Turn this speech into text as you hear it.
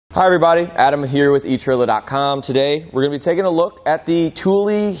Hi everybody, Adam here with etrailer.com. Today we're going to be taking a look at the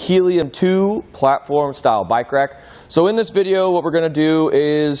Thule Helium 2 platform style bike rack. So in this video what we're going to do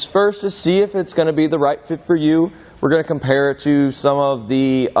is first to see if it's going to be the right fit for you. We're going to compare it to some of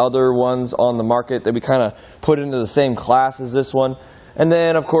the other ones on the market that we kind of put into the same class as this one. And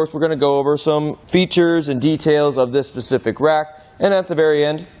then of course we're going to go over some features and details of this specific rack. And at the very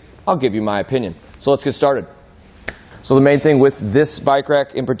end I'll give you my opinion. So let's get started. So the main thing with this bike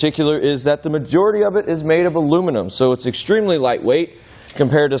rack in particular is that the majority of it is made of aluminum. So it's extremely lightweight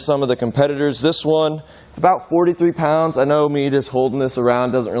compared to some of the competitors. This one, it's about 43 pounds. I know me just holding this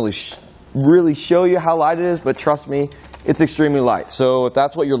around doesn't really show you how light it is, but trust me, it's extremely light. So if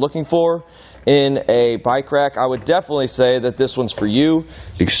that's what you're looking for in a bike rack, I would definitely say that this one's for you.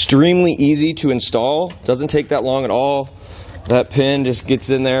 Extremely easy to install. Doesn't take that long at all. That pin just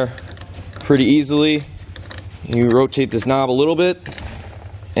gets in there pretty easily. You rotate this knob a little bit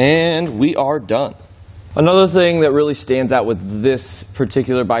and we are done. Another thing that really stands out with this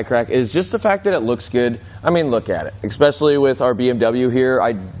particular bike rack is just the fact that it looks good. I mean, look at it, especially with our BMW here.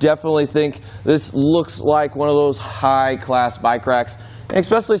 I definitely think this looks like one of those high-class bike racks, and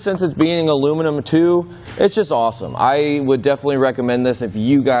especially since it's being aluminum too, it's just awesome. I would definitely recommend this if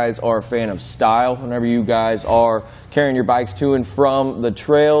you guys are a fan of style, whenever you guys are carrying your bikes to and from the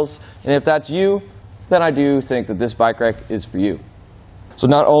trails. And if that's you, then I do think that this bike rack is for you. So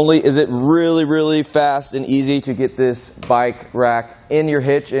not only is it really fast and easy to get this bike rack in your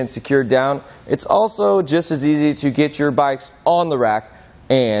hitch and secured down, it's also just as easy to get your bikes on the rack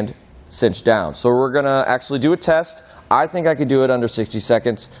and cinched down. So we're gonna actually do a test. I think I could do it under 60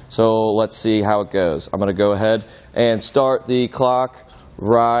 seconds, so let's see how it goes. I'm gonna go ahead and start the clock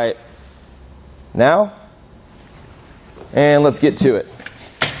right now, and let's get to it.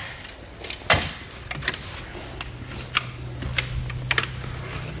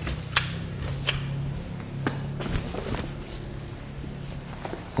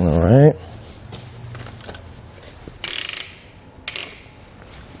 All right.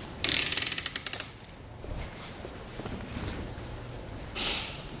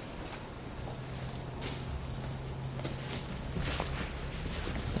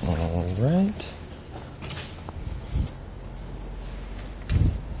 All right.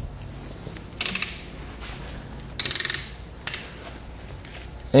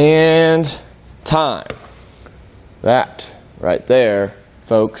 And time. That right there,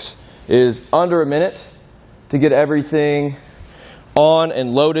 folks, is under a minute to get everything on and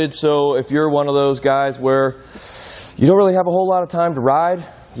loaded. So if you're one of those guys where you don't really have a whole lot of time to ride,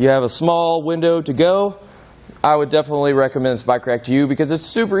 you have a small window to go, I would definitely recommend this bike rack to you because it's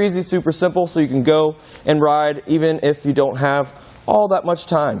super easy, super simple, so you can go and ride even if you don't have all that much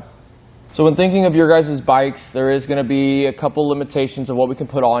time. So when thinking of your guys' bikes, there is going to be a couple limitations of what we can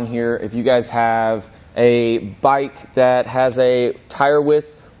put on here. If you guys have a bike that has a tire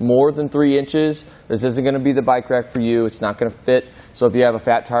width more than 3 inches, this isn't going to be the bike rack for you. It's not going to fit. So if you have a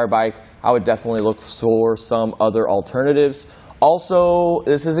fat tire bike, I would definitely look for some other alternatives. Also,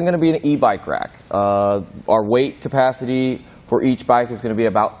 this isn't going to be an e-bike rack. Our weight capacity for each bike is going to be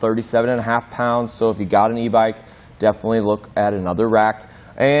about 37.5 pounds. So if you got an e-bike, definitely look at another rack.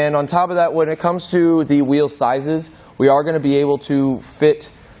 And on top of that, when it comes to the wheel sizes, we are going to be able to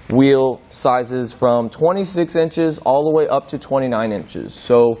fit wheel sizes from 26 inches all the way up to 29 inches.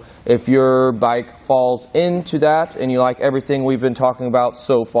 So if your bike falls into that and you like everything we've been talking about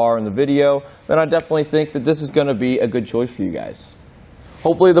so far in the video, then I definitely think that this is going to be a good choice for you guys.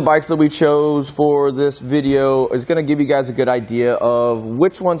 Hopefully the bikes that we chose for this video is going to give you guys a good idea of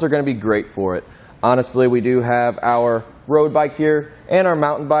which ones are going to be great for it. Honestly, we do have our road bike here and our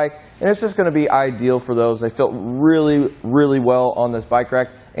mountain bike, and it's just going to be ideal for those. They fit really well on this bike rack,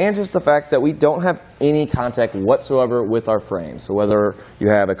 and just the fact that we don't have any contact whatsoever with our frame. So whether you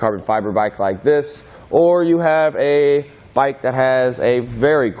have a carbon fiber bike like this, or you have a bike that has a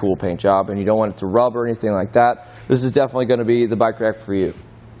very cool paint job and you don't want it to rub or anything like that, this is definitely going to be the bike rack for you.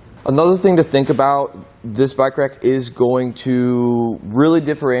 Another thing to think about, this bike rack is going to really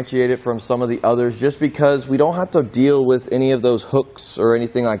differentiate it from some of the others just because we don't have to deal with any of those hooks or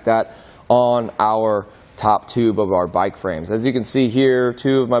anything like that on our top tube of our bike frames. As you can see here,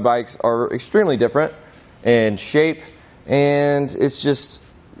 2 of my bikes are extremely different in shape, and it's just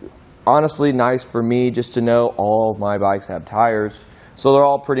honestly nice for me just to know all of my bikes have tires, so they're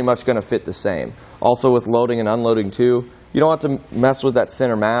all pretty much going to fit the same. Also with loading and unloading too, you don't have to mess with that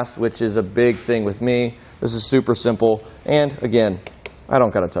center mast, which is a big thing with me. This is super simple, and again, I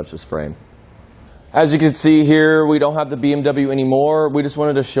don't got to touch this frame. As you can see here, we don't have the BMW anymore. We just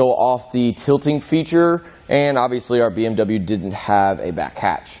wanted to show off the tilting feature, and obviously our BMW didn't have a back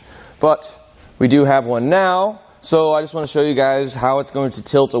hatch. But we do have one now, so I just want to show you guys how it's going to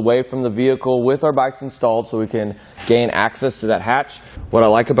tilt away from the vehicle with our bikes installed so we can gain access to that hatch. What I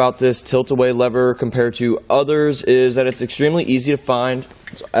like about this tilt away lever compared to others is that it's extremely easy to find.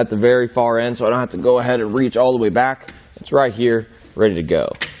 It's at the very far end, so I don't have to go ahead and reach all the way back. It's right here, ready to go.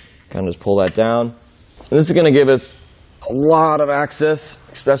 Kind of just pull that down. And this is going to give us a lot of access,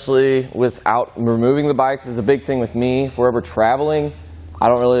 especially without removing the bikes. It's a big thing with me. If we're ever traveling, I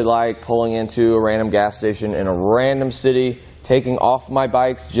don't really like pulling into a random gas station in a random city, taking off my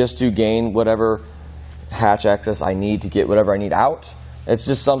bikes just to gain whatever hatch access I need to get whatever I need out. It's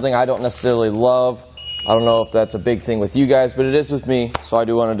just something I don't necessarily love. I don't know if that's a big thing with you guys, but it is with me. So I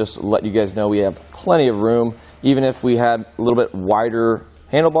do want to just let you guys know we have plenty of room. Even if we had a little bit wider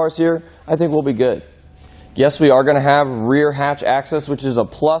handlebars here, I think we'll be good. Yes, we are going to have rear hatch access, which is a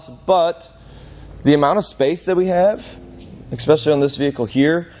plus, but the amount of space that we have, especially on this vehicle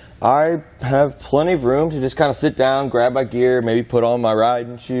here, I have plenty of room to just kind of sit down, grab my gear, maybe put on my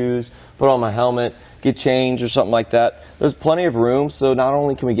riding shoes, put on my helmet, get changed or something like that. There's plenty of room, so not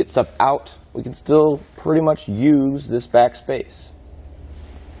only can we get stuff out, we can still pretty much use this back space.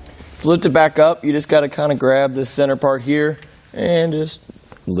 To lift it back up, you just got to kind of grab this center part here and just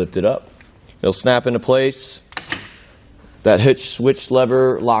lift it up. It'll snap into place. That hitch switch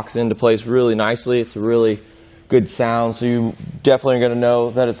lever locks into place really nicely. It's a really good sound, so you definitely are going to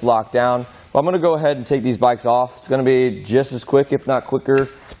know that it's locked down. But I'm going to go ahead and take these bikes off. It's going to be just as quick, if not quicker,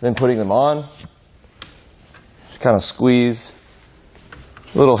 than putting them on. Just kind of squeeze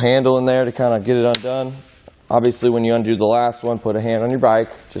a little handle in there to kind of get it undone. Obviously, when you undo the last one, put a hand on your bike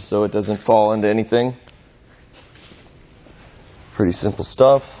just so it doesn't fall into anything. Pretty simple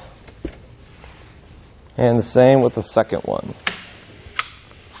stuff. And the same with the second one.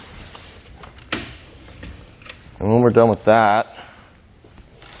 And when we're done with that,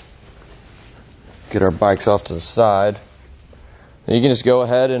 get our bikes off to the side. Then you can just go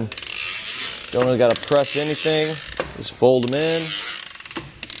ahead and don't really got to press anything. Just fold them in.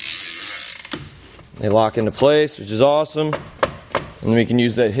 They lock into place, which is awesome. And then we can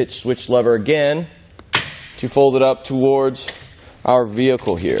use that hitch switch lever again to fold it up towards our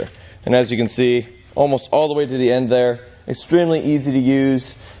vehicle here. And as you can see, almost all the way to the end there. Extremely easy to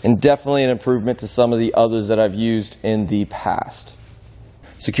use and definitely an improvement to some of the others that I've used in the past.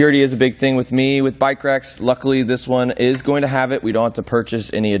 Security is a big thing with me with bike racks. Luckily, this one is going to have it. We don't have to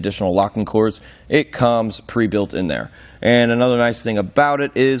purchase any additional locking cords. It comes pre-built in there. And another nice thing about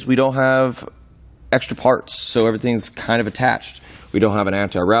it is we don't have extra parts, so everything's kind of attached. We don't have an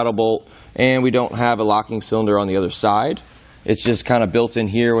anti-rattle bolt, and we don't have a locking cylinder on the other side. It's just kind of built in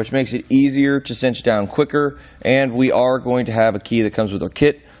here, which makes it easier to cinch down quicker. And we are going to have a key that comes with our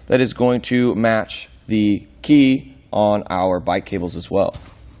kit that is going to match the key on our bike cables as well.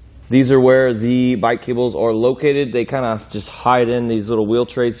 These are where the bike cables are located. They kind of just hide in these little wheel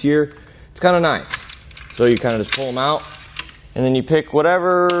trays here. It's kind of nice. So you kind of just pull them out, and then you pick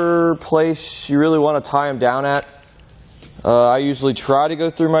whatever place you really want to tie them down at. I usually try to go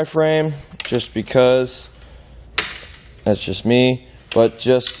through my frame just because that's just me, but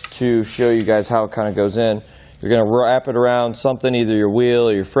just to show you guys how it kind of goes in, you're going to wrap it around something, either your wheel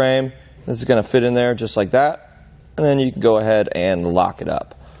or your frame. This is going to fit in there just like that, and then you can go ahead and lock it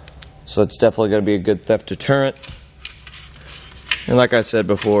up. So it's definitely going to be a good theft deterrent. And like I said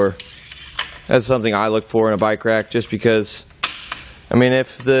before, that's something I look for in a bike rack, just because, I mean,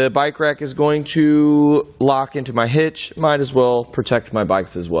 if the bike rack is going to lock into my hitch, might as well protect my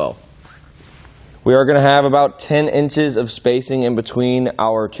bikes as well. We are going to have about 10 inches of spacing in between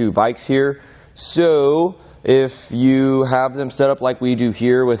our two bikes here. So if you have them set up like we do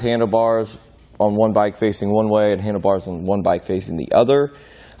here with handlebars on one bike facing one way and handlebars on one bike facing the other,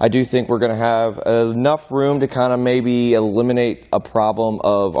 I do think we're going to have enough room to kind of maybe eliminate a problem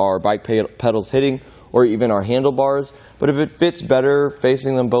of our bike pedals hitting or even our handlebars. But if it fits better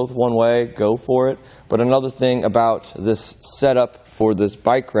facing them both one way, go for it. But another thing about this setup for this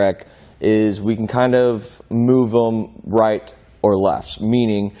bike rack is we can kind of move them right or left,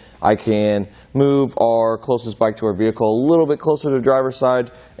 meaning I can move our closest bike to our vehicle a little bit closer to the driver's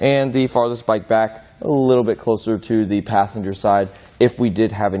side and the farthest bike back a little bit closer to the passenger side if we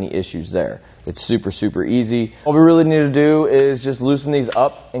did have any issues there. It's super, super easy. All we really need to do is just loosen these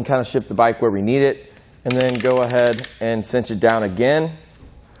up and kind of ship the bike where we need it, and then go ahead and cinch it down again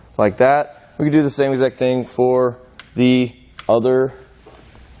like that. We can do the same exact thing for the other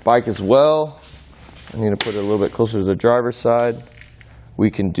bike as well. I need to put it a little bit closer to the driver's side.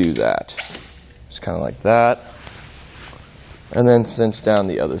 We can do that. Just kind of like that. And then cinch down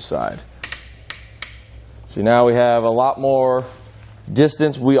the other side. So now we have a lot more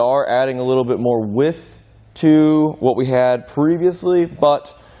distance. We are adding a little bit more width to what we had previously,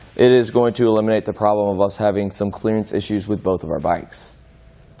 but it is going to eliminate the problem of us having some clearance issues with both of our bikes.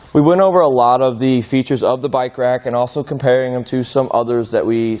 We went over a lot of the features of the bike rack and also comparing them to some others that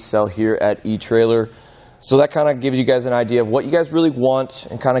we sell here at eTrailer. So that kind of gives you guys an idea of what you guys really want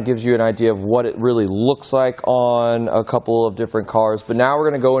and kind of gives you an idea of what it really looks like on a couple of different cars. But now we're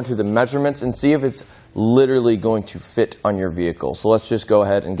going to go into the measurements and see if it's literally going to fit on your vehicle. So let's just go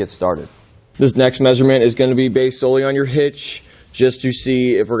ahead and get started. This next measurement is going to be based solely on your hitch, just to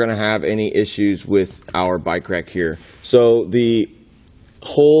see if we're going to have any issues with our bike rack here. So the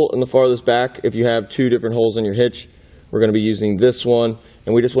hole in the farthest back, if you have two different holes in your hitch, we're going to be using this one,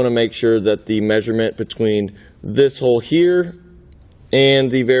 and we just want to make sure that the measurement between this hole here and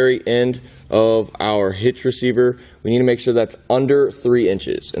the very end of our hitch receiver, we need to make sure that's under 3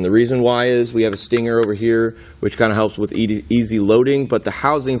 inches. And the reason why is we have a stinger over here, which kind of helps with easy loading, but the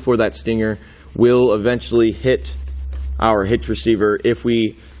housing for that stinger will eventually hit our hitch receiver if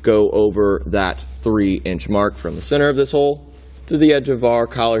we go over that 3-inch mark from the center of this hole to the edge of our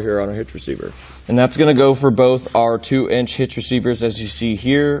collar here on our hitch receiver. And that's going to go for both our 2-inch hitch receivers as you see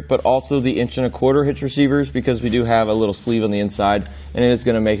here, but also the 1.25 inch hitch receivers, because we do have a little sleeve on the inside, and it is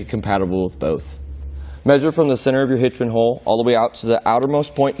going to make it compatible with both. Measure from the center of your hitch pin hole all the way out to the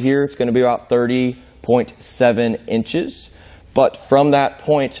outermost point here. It's going to be about 30.7 inches. But from that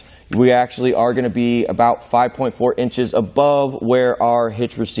point, we actually are going to be about 5.4 inches above where our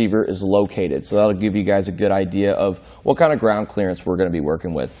hitch receiver is located. So that'll give you guys a good idea of what kind of ground clearance we're going to be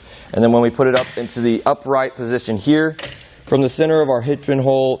working with. And then when we put it up into the upright position here, from the center of our hitch pin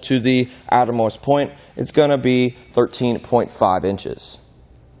hole to the outermost point, it's going to be 13.5 inches.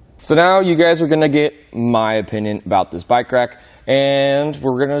 So now you guys are going to get my opinion about this bike rack. And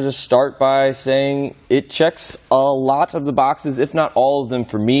we're going to just start by saying it checks a lot of the boxes, if not all of them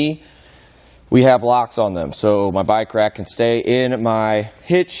for me. We have locks on them, so my bike rack can stay in my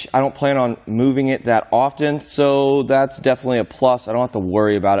hitch. I don't plan on moving it that often, so that's definitely a plus. I don't have to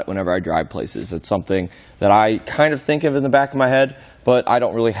worry about it whenever I drive places. It's something that I kind of think of in the back of my head, but I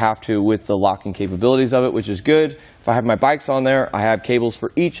don't really have to with the locking capabilities of it, which is good. If I have my bikes on there, I have cables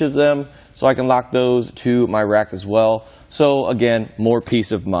for each of them, so I can lock those to my rack as well. So again, more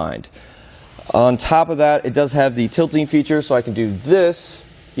peace of mind. On top of that, it does have the tilting feature, so I can do this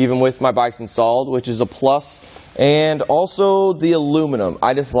even with my bikes installed, which is a plus. And also the aluminum.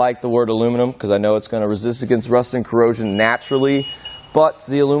 I just like the word aluminum because I know it's going to resist against rust and corrosion naturally, but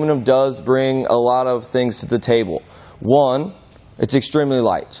the aluminum does bring a lot of things to the table. One, it's extremely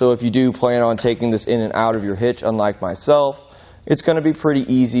light, so if you do plan on taking this in and out of your hitch, unlike myself, it's going to be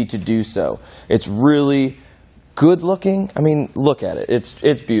pretty easy to do so. It's really good looking. I mean, look at it.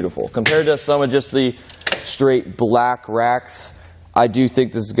 It's beautiful. Compared to some of just the straight black racks, I do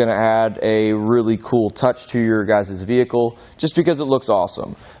think this is going to add a really cool touch to your guys' vehicle just because it looks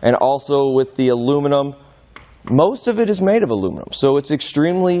awesome. And also with the aluminum, most of it is made of aluminum, so it's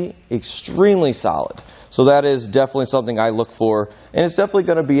extremely, extremely solid. So that is definitely something I look for, and it's definitely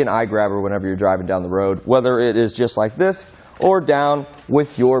going to be an eye grabber whenever you're driving down the road, whether it is just like this or down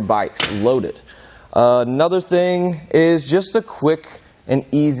with your bikes loaded. Another thing is just a quick and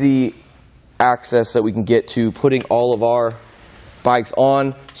easy access that we can get to putting all of our bikes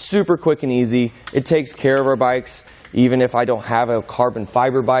on. Super quick and easy. It takes care of our bikes. Even if I don't have a carbon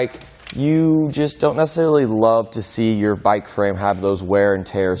fiber bike, you just don't necessarily love to see your bike frame have those wear and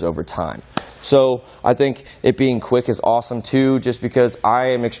tears over time. So I think it being quick is awesome too, just because I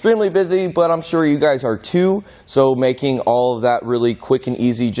am extremely busy, but I'm sure you guys are too. So making all of that really quick and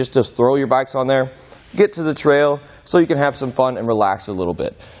easy, just to throw your bikes on there, get to the trail, so you can have some fun and relax a little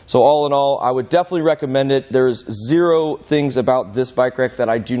bit. So all in all, I would definitely recommend it. There's 0 things about this bike rack that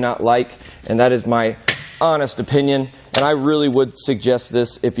I do not like, and that is my honest opinion. And I really would suggest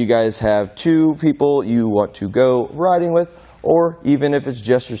this if you guys have 2 people you want to go riding with, or even if it's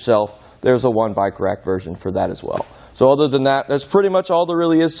just yourself, there's a 1 bike rack version for that as well. So other than that, that's pretty much all there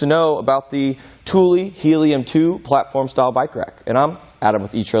really is to know about the Thule Helium 2 platform style bike rack. And I'm Adam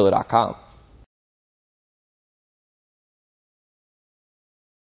with etrailer.com.